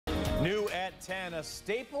at 10, a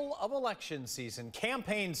staple of election season.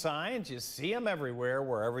 Campaign signs, you see them everywhere,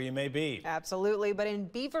 wherever you may be. Absolutely, but in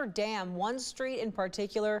Beaver Dam, one street in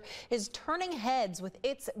particular is turning heads with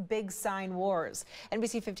its big sign wars.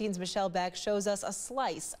 NBC 15's Michelle Beck shows us a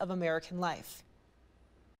slice of American life.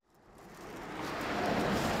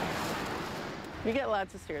 You get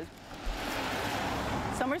lots of steers.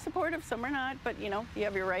 Some are supportive, some are not, but you know, you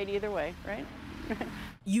have your right either way, right?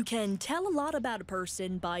 You can tell a lot about a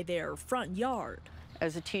person by their front yard.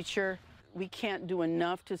 As a teacher, we can't do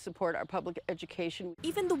enough to support our public education.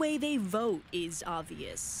 Even the way they vote is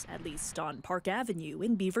obvious, at least on Park Avenue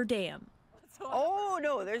in Beaver Dam. Oh,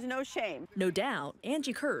 no, there's no shame. No doubt,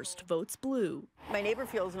 Angie Kirst votes blue. My neighbor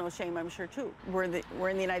feels no shame, I'm sure, too. We're in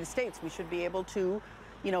the United States. We should be able to,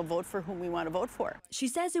 you know, vote for whom we want to vote for. She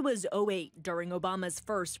says it was 2008 during Obama's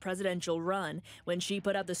first presidential run when she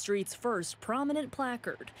put up the street's first prominent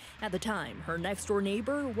placard. At the time, her next-door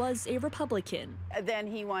neighbor was a Republican. Then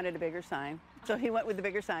he wanted a bigger sign, so he went with the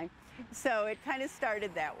bigger sign. So it kind of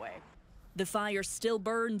started that way. The fire still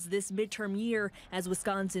burns this midterm year as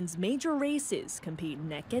Wisconsin's major races compete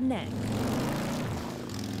neck and neck.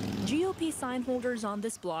 GOP sign holders on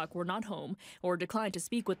this block were not home or declined to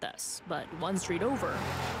speak with us, but one street over,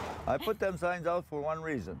 I put them signs out for one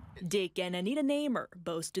reason. Dick and Anita Namer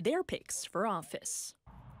boast their picks for office.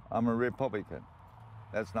 I'm a Republican.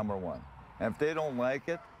 That's number one. And if they don't like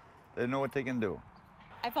it, they know what they can do.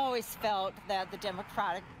 I've always felt that the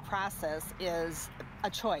democratic process is a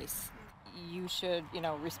choice. You should,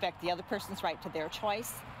 respect the other person's right to their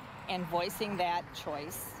choice and voicing that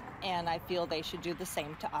choice. And I feel they should do the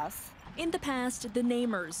same to us. In the past, the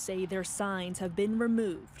Namers say their signs have been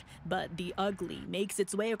removed, but the ugly makes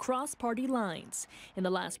its way across party lines. In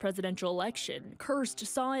the last presidential election, Kirst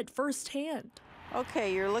saw it firsthand.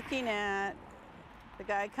 Okay, you're looking at the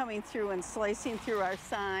guy coming through and slicing through our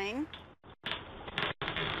sign.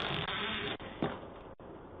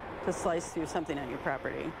 To slice through something on your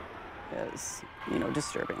property is,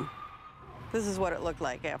 disturbing. This is what it looked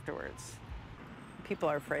like afterwards. People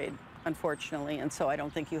are afraid, unfortunately, and so I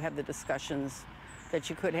don't think you have the discussions that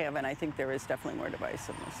you could have, and I think there is definitely more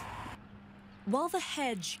divisiveness. While the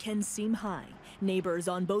hedge can seem high, neighbors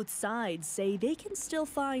on both sides say they can still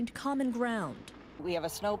find common ground. We have a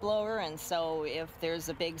snow blower, and so if there's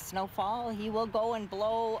a big snowfall, he will go and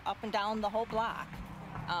blow up and down the whole block.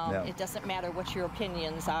 It doesn't matter what your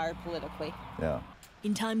opinions are politically. Yeah.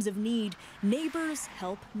 In times of need, neighbors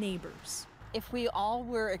help neighbors. If we all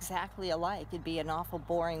were exactly alike, it'd be an awful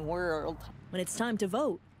boring world. When it's time to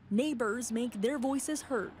vote, neighbors make their voices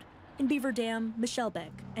heard. In Beaver Dam, Michelle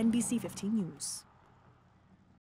Beck, NBC 15 News.